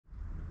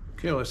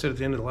Okay, well, I said at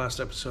the end of the last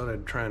episode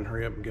I'd try and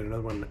hurry up and get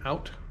another one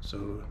out.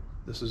 So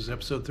this is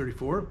episode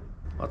 34.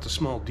 Lots of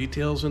small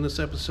details in this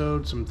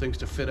episode, some things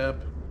to fit up,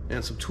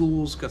 and some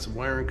tools. Got some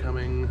wiring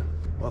coming.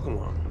 Welcome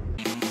along.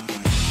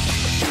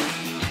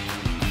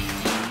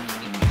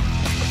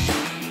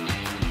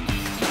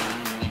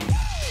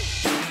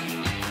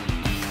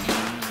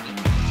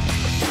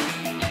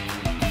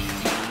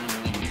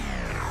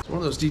 So one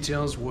of those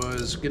details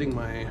was getting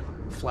my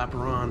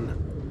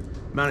flapper-on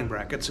mounting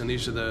brackets, and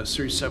these are the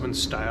Series 7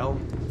 style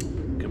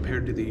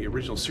compared to the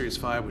original Series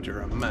 5, which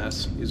are a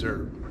mess. These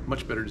are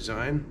much better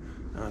design.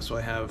 I'll show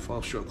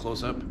a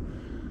close-up.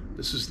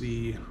 This is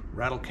the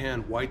rattle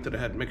can white that I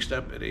had mixed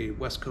up at a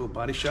Westco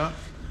body shop,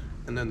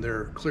 and then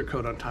their clear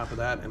coat on top of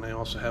that, and I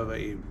also have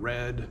a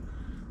red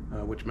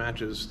which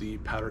matches the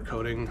powder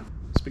coating.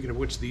 Speaking of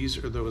which, these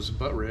are those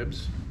butt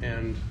ribs,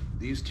 and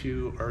these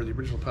two are the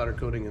original powder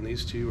coating, and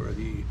these two are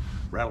the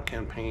rattle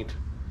can paint.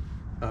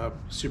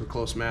 Super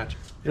close match.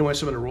 Anyway,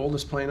 so I'm going to roll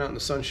this plane out in the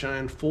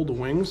sunshine, fold the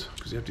wings,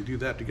 because you have to do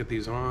that to get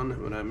these on. I'm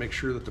going to make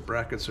sure that the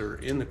brackets are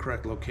in the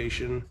correct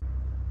location.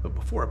 But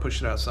before I push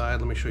it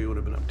outside, let me show you what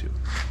I've been up to.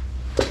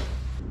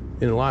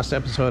 In the last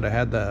episode, I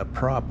had the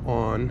prop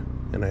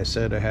on, and I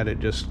said I had it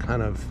just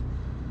kind of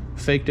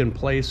faked in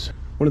place.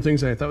 One of the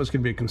things I thought was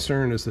going to be a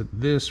concern is that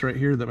this right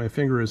here that my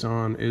finger is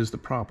on is the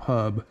prop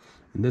hub,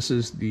 and this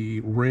is the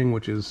ring,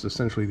 which is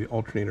essentially the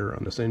alternator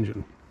on this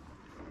engine.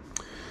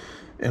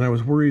 And I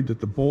was worried that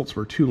the bolts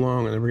were too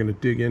long and they were going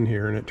to dig in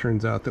here, and it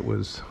turns out that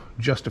was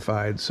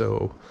justified,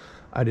 so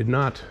I did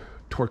not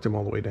torque them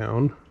all the way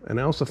down. And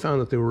I also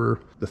found that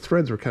the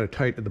threads were kind of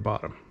tight at the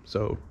bottom.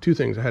 So two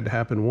things had to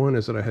happen. One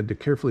is that I had to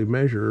carefully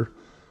measure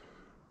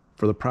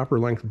for the proper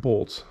length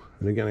bolts.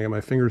 And again, I got my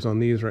fingers on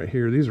these right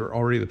here. These are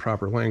already the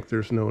proper length.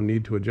 There's no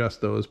need to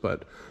adjust those,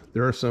 but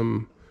there are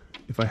some,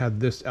 if I had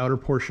this outer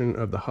portion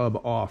of the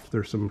hub off,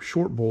 there's some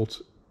short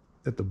bolts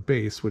at the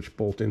base which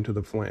bolt into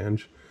the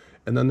flange.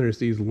 And then there's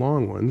these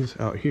long ones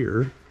out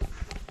here,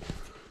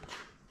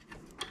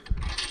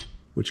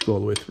 which go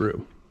all the way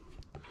through.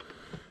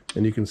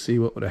 And you can see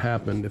what would have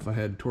happened if I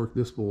had torqued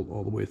this bolt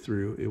all the way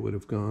through. It would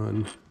have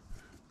gone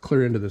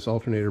clear into this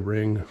alternator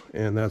ring,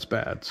 and that's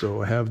bad.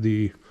 So I have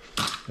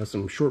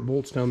some short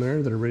bolts down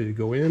there that are ready to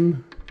go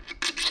in.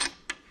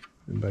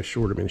 And by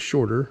short, I mean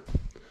shorter.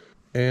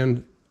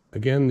 And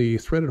again, the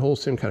threaded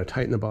holes seem kind of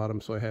tight in the bottom,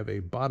 so I have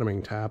a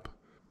bottoming tap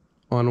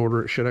on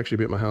order. It should actually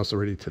be at my house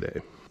already today.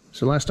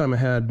 So last time I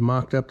had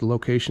mocked up the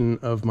location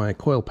of my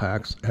coil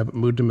packs. I haven't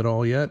moved them at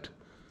all yet.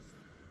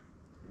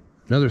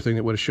 Another thing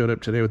that would have showed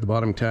up today with the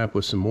bottom tap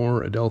was some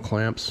more Adele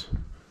clamps,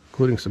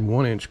 including some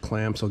 1-inch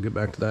clamps. I'll get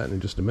back to that in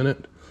just a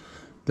minute.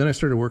 Then I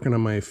started working on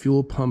my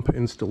fuel pump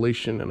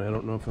installation, and I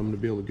don't know if I'm going to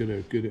be able to get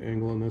a good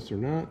angle on this or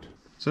not.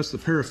 So that's the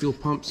pair of fuel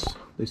pumps.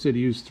 They said to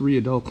use 3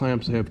 Adele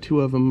clamps. I have 2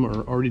 of them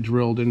are already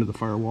drilled into the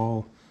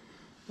firewall.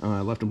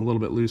 I left them a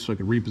little bit loose so I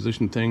could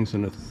reposition things,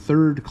 and a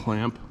third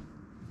clamp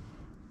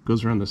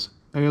goes around this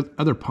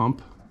other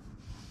pump,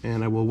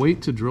 and I will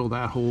wait to drill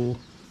that hole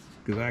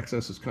because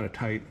access is kind of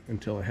tight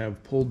until I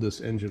have pulled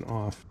this engine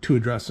off to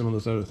address some of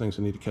those other things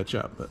I need to catch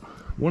up. But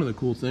one of the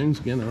cool things,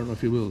 again, I don't know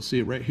if you'll be able to see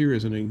it, right here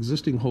is an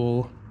existing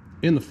hole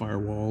in the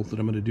firewall that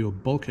I'm going to do a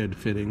bulkhead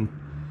fitting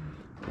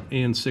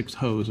and 6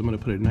 hose. I'm going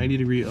to put a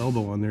 90-degree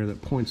elbow on there that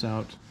points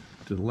out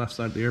to the left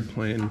side of the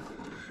airplane.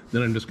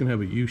 Then I'm just going to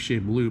have a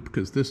U-shaped loop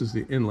because this is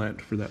the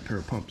inlet for that pair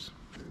of pumps.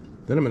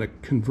 Then I'm going to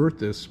convert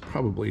this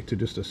probably to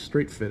just a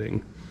straight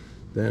fitting.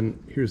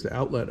 Then here's the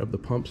outlet of the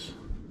pumps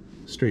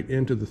straight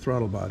into the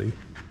throttle body.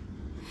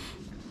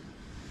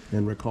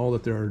 And recall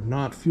that there are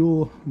not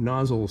fuel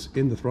nozzles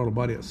in the throttle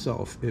body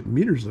itself. It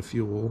meters the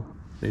fuel.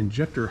 The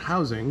injector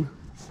housing,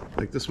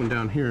 like this one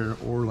down here,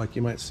 or like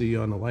you might see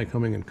on the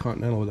Lycoming and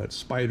Continental with that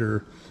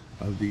spider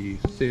of the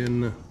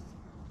thin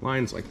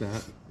lines like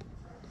that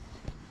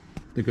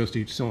goes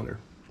to each cylinder.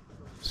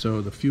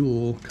 So the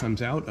fuel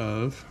comes out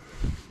of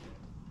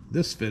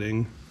this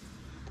fitting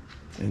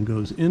and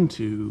goes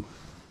into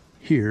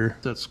here.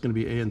 That's going to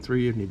be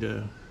AN3. You need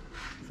to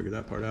figure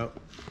that part out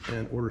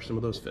and order some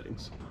of those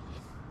fittings.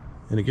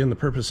 And again, the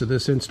purpose of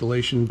this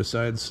installation,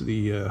 besides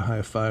the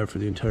high five for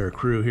the entire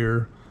crew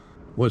here,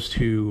 was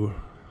to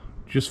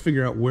just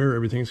figure out where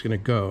everything's going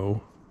to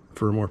go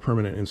for a more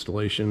permanent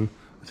installation.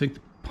 I think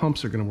the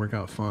pumps are going to work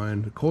out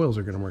fine. The coils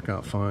are going to work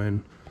out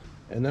fine.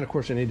 And then, of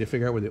course, I need to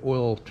figure out where the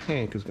oil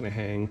tank is going to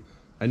hang.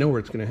 I know where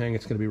it's going to hang.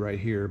 It's going to be right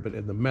here. But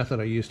in the method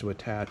I used to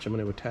attach, I'm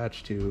going to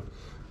attach to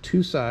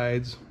 2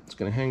 sides. It's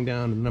going to hang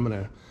down, and I'm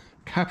going to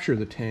capture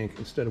the tank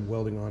instead of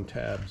welding on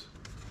tabs.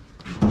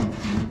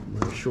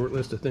 My short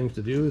list of things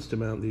to do is to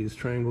mount these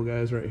triangle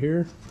guys right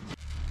here.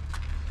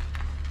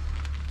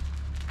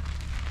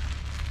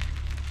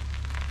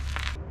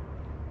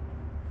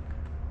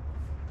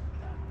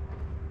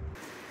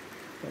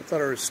 I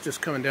thought I was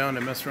just coming down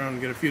to mess around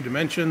and get a few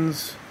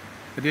dimensions.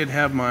 I did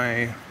have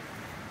my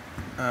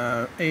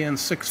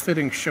AN6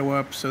 fitting show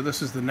up, so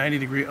this is the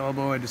 90-degree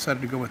elbow. I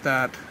decided to go with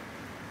that.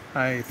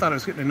 I thought I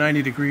was getting a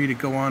 90-degree to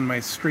go on my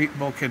straight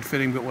bulkhead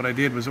fitting, but what I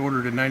did was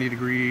ordered a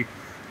 90-degree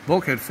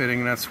bulkhead fitting,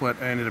 and that's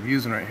what I ended up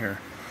using right here.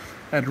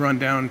 I had to run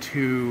down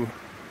to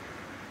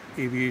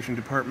aviation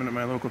department at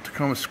my local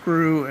Tacoma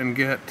Screw and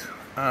get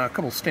a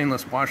couple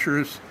stainless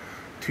washers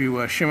to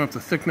shim up the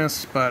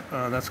thickness, but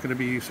that's going to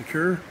be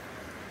secure.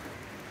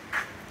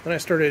 Then I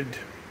started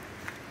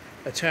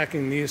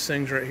attacking these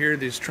things right here,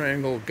 these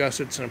triangle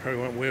gussets, and I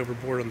probably went way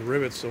overboard on the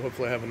rivets, so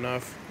hopefully I have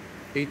enough.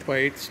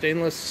 8x8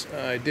 stainless.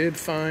 I did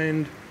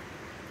find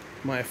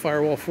my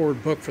firewall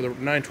forward book for the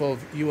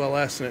 912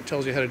 ULS, and it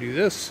tells you how to do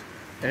this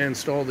and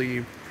install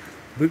the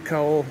boot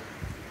cowl.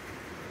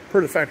 Per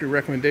the factory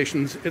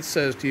recommendations, it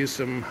says to use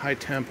some high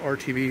temp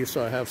RTV,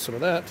 so I have some of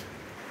that.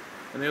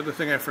 And the other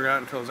thing I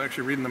forgot until I was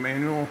actually reading the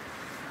manual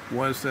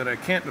was that I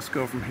can't just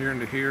go from here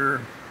into here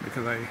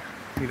because I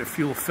need a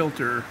fuel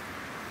filter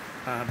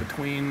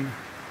between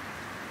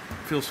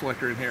fuel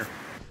selector and here.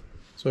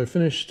 So I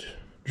finished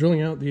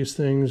drilling out these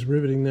things,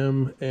 riveting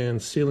them,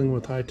 and sealing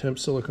with high temp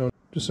silicone,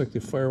 just like the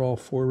firewall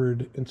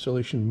forward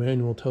installation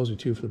manual tells you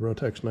to for the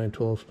Rotex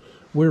 912.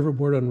 Way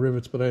overboard on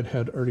rivets, but I'd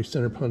had already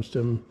center punched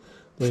them,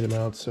 laid them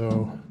out,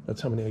 so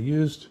that's how many I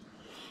used.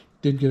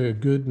 Did get a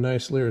good,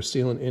 nice layer of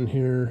sealant in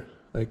here.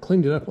 I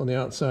cleaned it up on the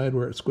outside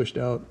where it squished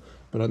out,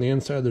 but on the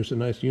inside there's a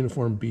nice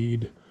uniform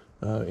bead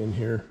in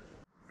here.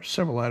 There's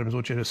several items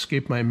which had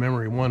escaped my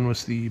memory. One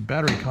was the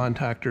battery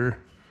contactor.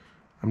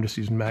 I'm just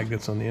using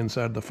magnets on the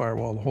inside of the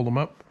firewall to hold them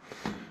up.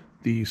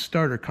 The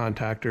starter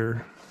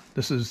contactor.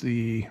 This is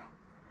the,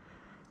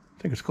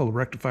 I think it's called a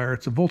rectifier.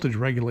 It's a voltage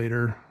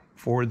regulator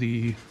for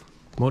the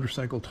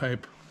motorcycle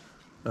type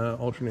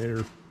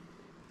alternator.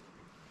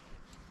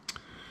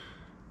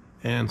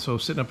 And so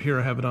sitting up here,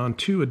 I have it on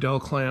 2 Adele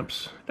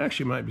clamps. It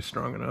actually might be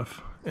strong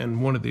enough,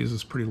 and one of these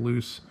is pretty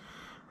loose.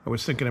 I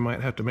was thinking I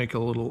might have to make a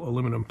little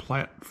aluminum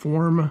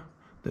platform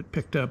that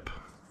picked up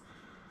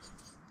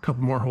a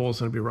couple more holes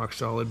and it'd be rock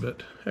solid,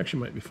 but actually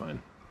might be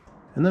fine.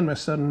 And then my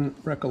sudden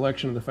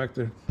recollection of the fact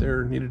that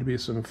there needed to be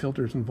some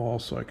filters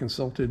involved, so I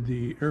consulted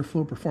the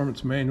Airflow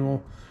Performance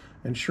Manual,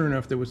 and sure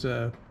enough there was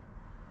a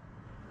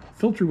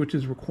filter which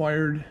is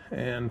required,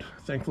 and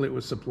thankfully it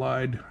was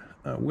supplied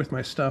with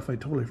my stuff. I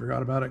totally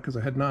forgot about it because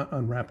I had not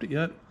unwrapped it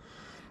yet.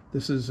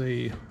 This is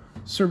a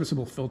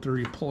serviceable filter.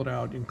 You pull it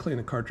out, you can clean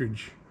the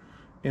cartridge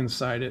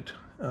inside it.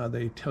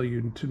 They tell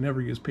you to never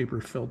use paper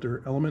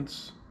filter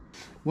elements.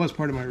 It was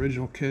part of my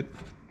original kit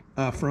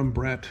from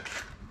Brett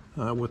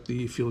with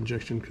the fuel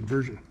injection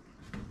conversion.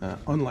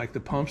 Unlike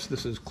the pumps,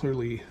 this is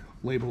clearly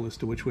labeled as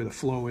to which way the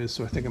flow is,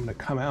 so I think I'm going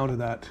to come out of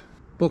that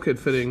bulkhead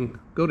fitting,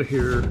 go to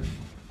here,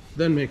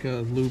 then make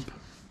a loop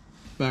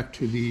back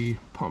to the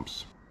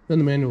pumps. Then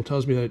the manual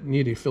tells me that I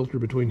need a filter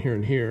between here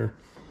and here.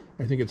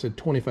 I think it's at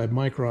 25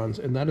 microns,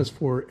 and that is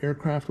for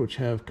aircraft which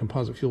have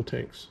composite fuel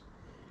tanks.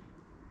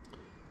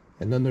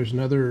 And then there's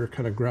another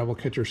kind of gravel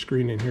catcher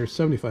screen in here,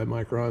 75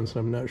 microns, and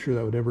I'm not sure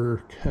that would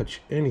ever catch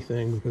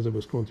anything because it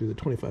was going through the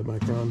 25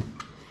 micron.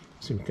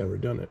 Seems kind of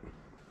redundant.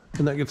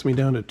 And that gets me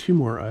down to 2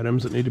 more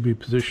items that need to be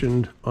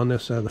positioned on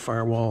this side of the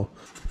firewall.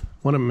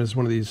 One of them is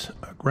one of these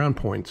ground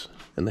points,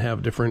 and they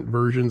have different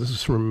versions. This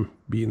is from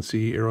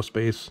B&C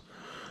Aerospace.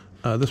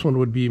 This one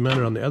would be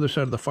mounted on the other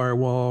side of the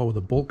firewall with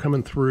a bolt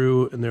coming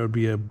through, and there would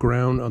be a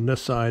ground on this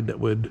side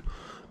that would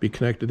be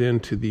connected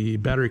into the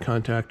battery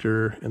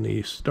contactor and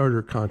the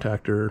starter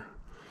contactor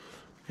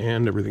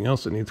and everything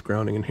else that needs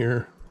grounding in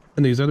here.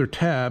 And these other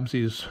tabs,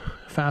 these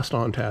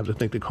fast-on tabs, I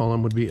think they call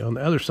them, would be on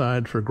the other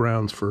side for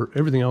grounds for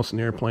everything else in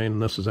the airplane,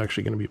 and this is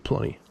actually going to be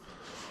plenty.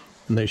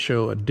 And they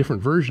show a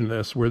different version of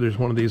this where there's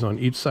one of these on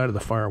each side of the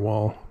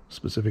firewall,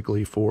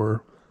 specifically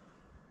for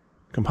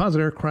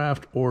composite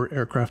aircraft or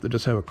aircraft that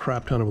just have a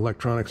crap ton of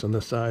electronics on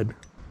this side.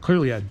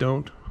 Clearly I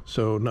don't,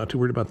 so not too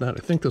worried about that. I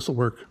think this will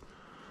work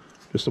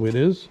just the way it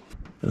is.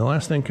 And the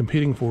last thing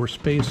competing for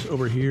space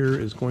over here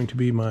is going to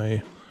be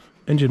my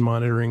engine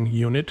monitoring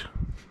unit.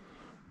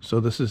 So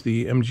this is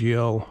the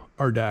MGL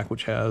RDAC,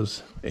 which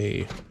has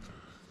a,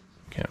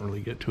 can't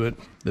really get to it.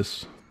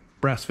 This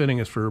brass fitting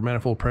is for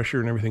manifold pressure,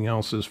 and everything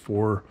else is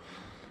for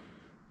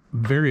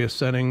various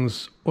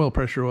settings: oil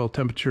pressure, oil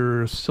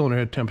temperature, cylinder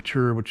head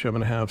temperature, which I'm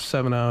going to have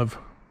 7 of.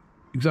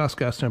 Exhaust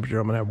gas temperature,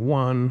 I'm going to have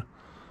 1.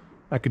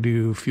 I could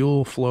do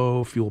fuel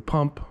flow, fuel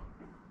pump,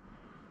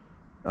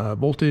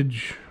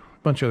 voltage, a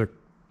bunch of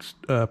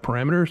other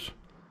parameters.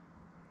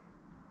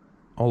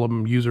 All of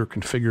them user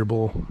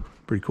configurable.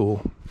 Pretty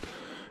cool.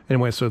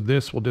 Anyway, so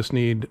this will just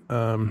need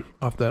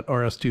off that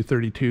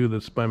RS-232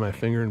 that's by my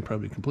finger and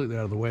probably completely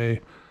out of the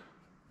way.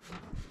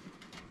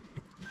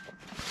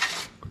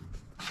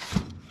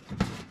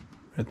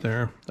 Right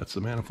there, that's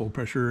the manifold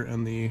pressure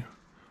and the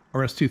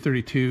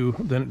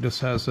RS-232. Then it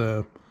just has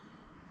a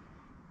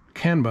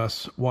CAN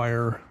bus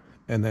wire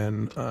and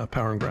then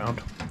power and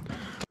ground.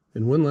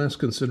 And one last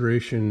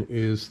consideration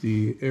is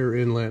the air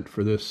inlet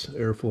for this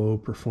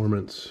Airflow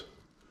Performance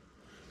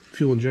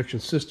fuel injection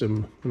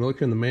system. When I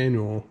look in the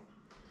manual,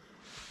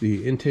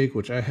 the intake,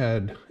 which I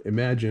had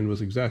imagined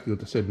was exactly what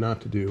they said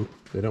not to do.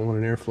 They don't want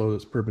an airflow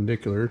that's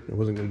perpendicular. I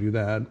wasn't going to do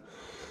that.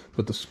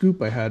 But the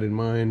scoop I had in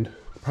mind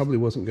probably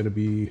wasn't going to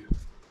be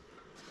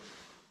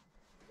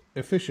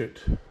efficient,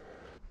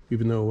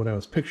 even though what I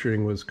was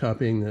picturing was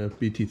copying the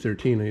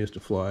BT-13 I used to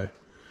fly.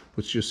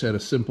 which just had a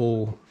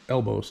simple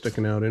elbow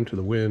sticking out into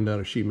the wind out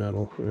of sheet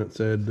metal. And it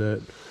said that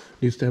it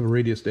needs to have a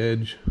radiused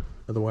edge,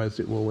 otherwise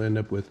it will end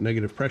up with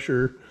negative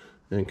pressure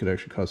and could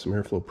actually cause some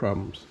airflow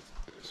problems.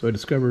 So I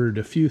discovered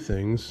a few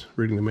things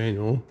reading the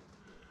manual.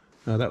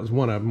 That was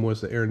one of them,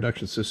 was the air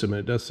induction system, and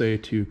it does say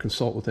to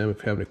consult with them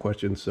if you have any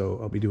questions, so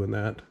I'll be doing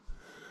that.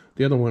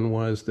 The other one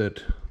was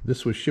that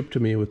this was shipped to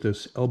me with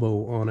this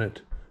elbow on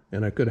it,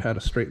 and I could have had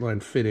a straight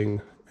line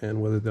fitting,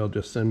 and whether they'll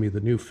just send me the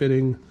new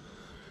fitting,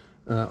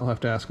 I'll have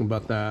to ask them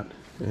about that.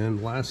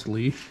 And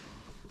lastly,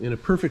 in a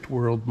perfect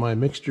world, my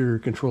mixture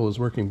control is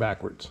working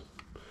backwards.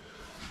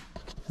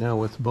 Now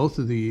with both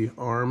of the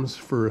arms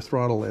for a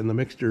throttle and the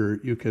mixture,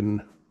 you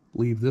can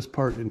leave this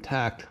part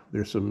intact.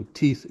 There's some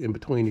teeth in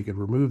between. You can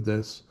remove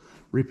this,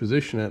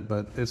 reposition it,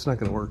 but it's not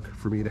going to work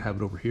for me to have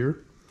it over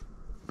here.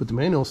 But the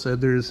manual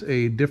said there's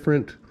a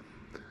different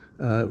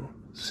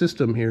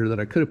system here that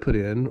I could have put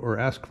in or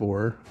asked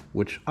for,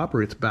 which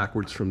operates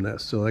backwards from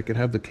this. So I could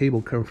have the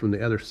cable come from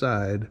the other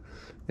side,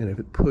 and if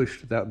it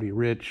pushed, that would be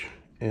rich,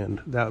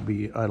 and that would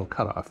be idle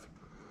cutoff.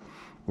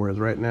 Whereas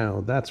right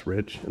now, that's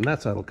rich, and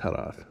that's idle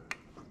cutoff.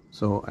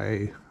 So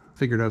I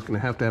figured I was going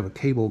to have a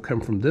cable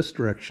come from this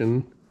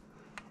direction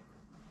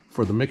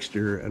for the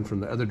mixture and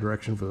from the other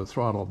direction for the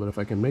throttle. But if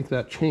I can make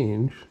that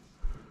change,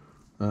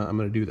 I'm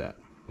going to do that.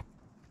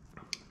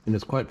 And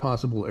it's quite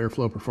possible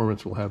Airflow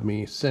Performance will have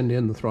me send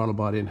in the throttle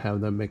body and have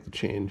them make the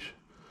change.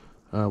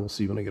 We'll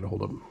see when I get a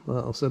hold of them.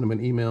 I'll send them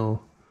an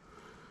email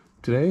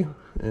today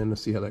and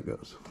see how that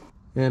goes.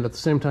 And at the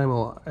same time,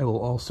 I will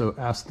also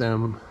ask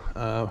them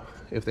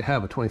if they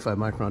have a 25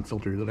 micron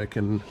filter that I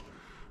can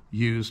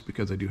use,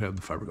 because I do have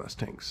the fiberglass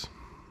tanks.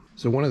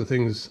 So one of the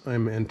things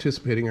I'm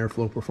anticipating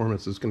Airflow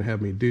Performance is going to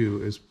have me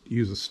do is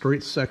use a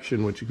straight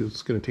section, which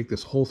is going to take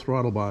this whole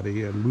throttle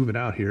body and move it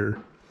out here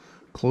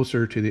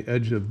closer to the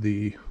edge of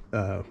the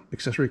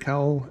accessory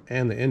cowl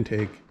and the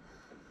intake.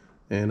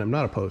 And I'm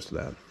not opposed to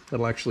that.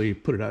 That'll actually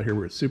put it out here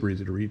where it's super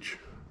easy to reach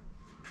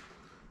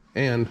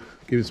and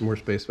give you some more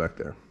space back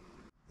there.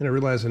 And I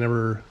realized I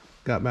never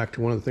got back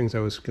to one of the things I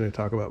was going to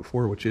talk about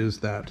before, which is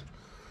that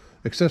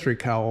accessory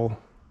cowl.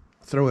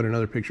 Throw in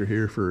another picture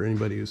here for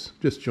anybody who's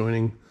just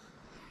joining.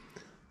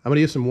 I'm going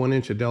to use some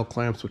 1-inch Adele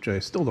clamps, which I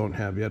still don't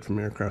have yet from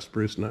Aircraft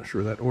Spruce. Not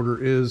sure what that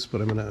order is, but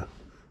I'm going to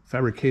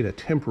fabricate a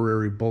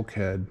temporary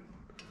bulkhead,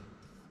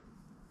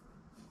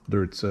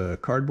 whether it's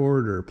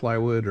cardboard or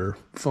plywood or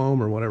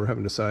foam or whatever, I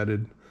haven't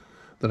decided,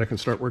 that I can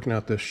start working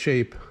out this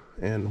shape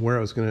and where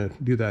I was going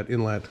to do that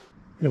inlet.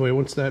 Anyway,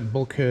 once that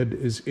bulkhead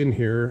is in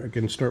here, I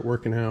can start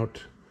working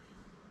out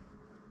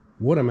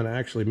what I'm going to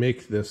actually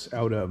make this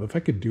out of. If I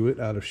could do it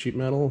out of sheet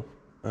metal,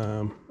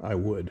 I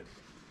would.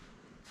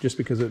 Just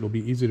because it'll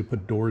be easy to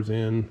put doors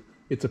in.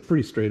 It's a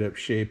pretty straight up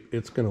shape.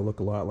 It's going to look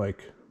a lot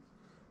like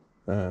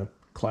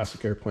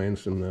classic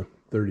airplanes from the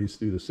 30s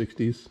through the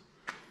 60s.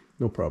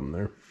 No problem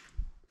there.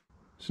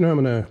 So now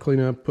I'm going to clean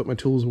up, put my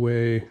tools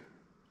away,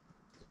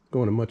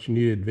 go on a much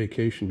needed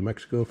vacation to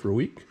Mexico for a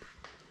week.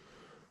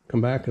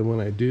 Come back, and when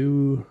I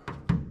do,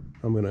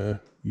 I'm going to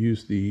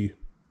use the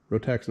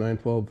Rotax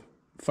 912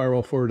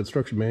 firewall forward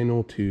instruction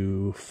manual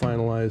to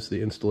finalize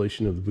the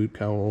installation of the boot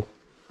cowl.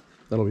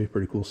 That'll be a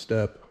pretty cool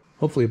step.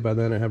 Hopefully by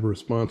then I have a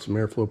response from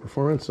Airflow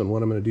Performance on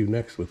what I'm going to do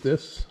next with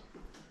this.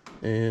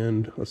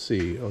 And let's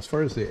see, as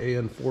far as the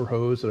AN4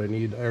 hose that I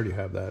need, I already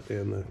have that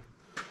in the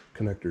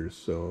connectors.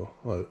 So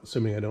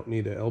assuming I don't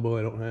need an elbow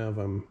I don't have,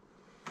 I'm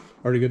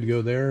already good to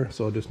go there.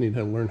 So I'll just need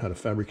to learn how to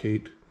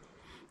fabricate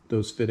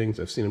those fittings.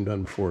 I've seen them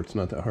done before. It's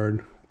not that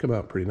hard. Come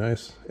out pretty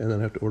nice. And then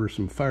I have to order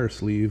some fire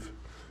sleeve.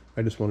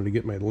 I just wanted to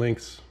get my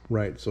lengths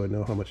right so I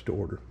know how much to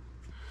order.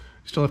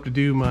 Still have to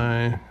do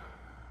my,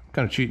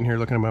 kind of cheating here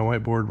looking at my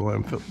whiteboard while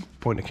I'm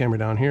pointing the camera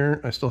down here.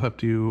 I still have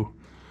to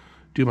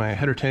do my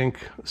header tank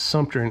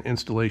sump drain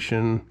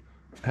installation.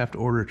 I have to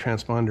order a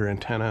transponder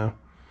antenna.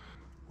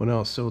 What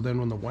else? So then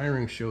when the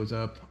wiring shows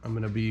up, I'm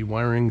going to be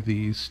wiring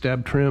the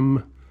stab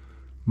trim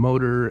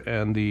motor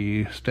and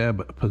the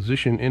stab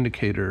position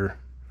indicator.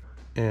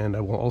 And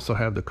I will also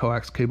have the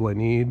coax cable I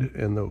need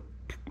and the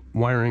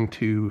wiring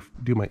to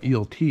do my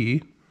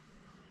ELT.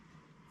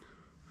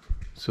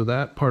 So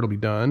that part will be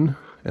done,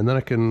 and then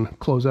I can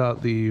close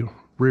out the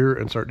rear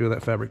and start doing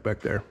that fabric back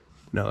there.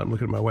 Now that I'm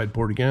looking at my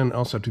whiteboard again, I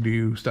also have to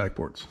do static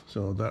ports,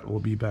 so that will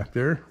be back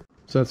there.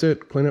 So that's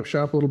it. Clean up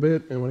shop a little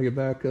bit, and when I get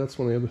back, that's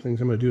one of the other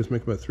things I'm going to do is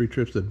make about 3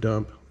 trips to the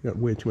dump. Got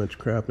way too much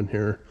crap in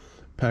here,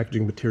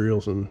 packaging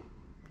materials and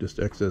just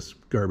excess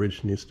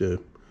garbage needs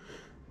to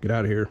get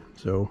out of here.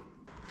 So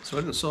I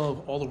didn't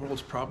solve all the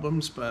world's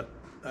problems, but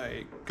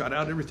I got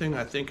out everything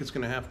I think it's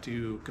going to have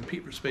to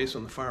compete for space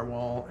on the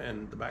firewall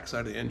and the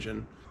backside of the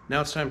engine.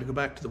 Now it's time to go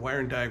back to the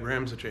wiring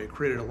diagrams that I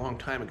created a long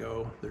time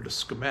ago. They're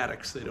just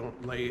schematics. They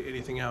don't lay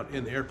anything out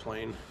in the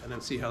airplane, and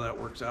then see how that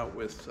works out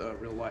with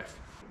real life.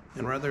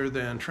 And rather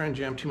than try and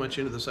jam too much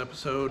into this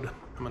episode,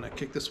 I'm going to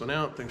kick this one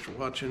out. Thanks for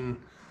watching.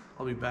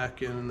 I'll be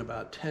back in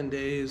about 10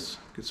 days,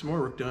 get some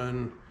more work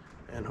done,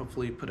 and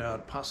hopefully put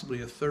out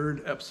possibly a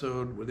 3rd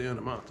episode within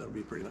a month. That'll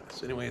be pretty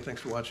nice. Anyway,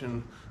 thanks for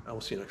watching. I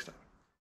will see you next time.